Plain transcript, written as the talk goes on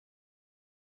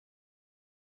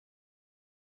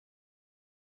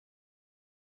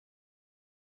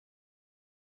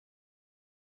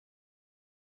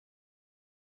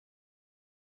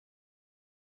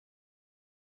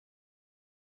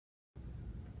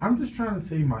I'm just trying to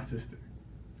save my sister,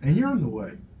 and you're in the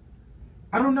way.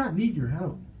 I do not need your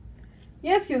help.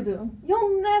 Yes, you do.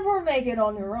 You'll never make it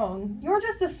on your own. You're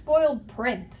just a spoiled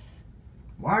prince.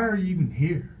 Why are you even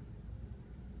here?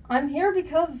 I'm here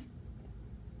because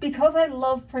I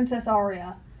love Princess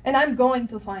Aria, and I'm going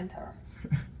to find her.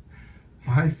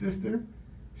 My sister?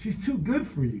 She's too good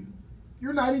for you.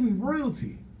 You're not even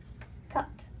royalty.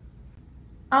 Cut.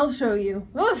 I'll show you.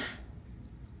 Oof!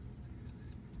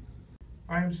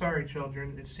 I am sorry,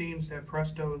 children. It seems that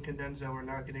Presto and Condenzo are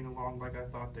not getting along like I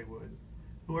thought they would.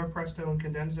 Who are Presto and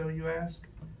Condenzo, you ask?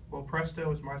 Well,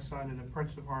 Presto is my son and a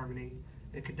Prince of Harmony,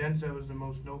 and Condenzo is the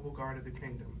most noble guard of the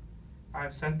kingdom. I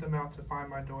have sent them out to find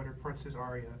my daughter, Princess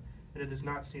Aria, and it does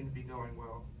not seem to be going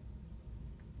well.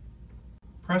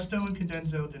 Presto and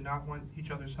Condenzo did not want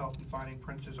each other's help in finding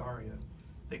Princess Aria.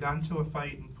 They got into a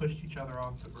fight and pushed each other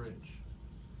off the bridge.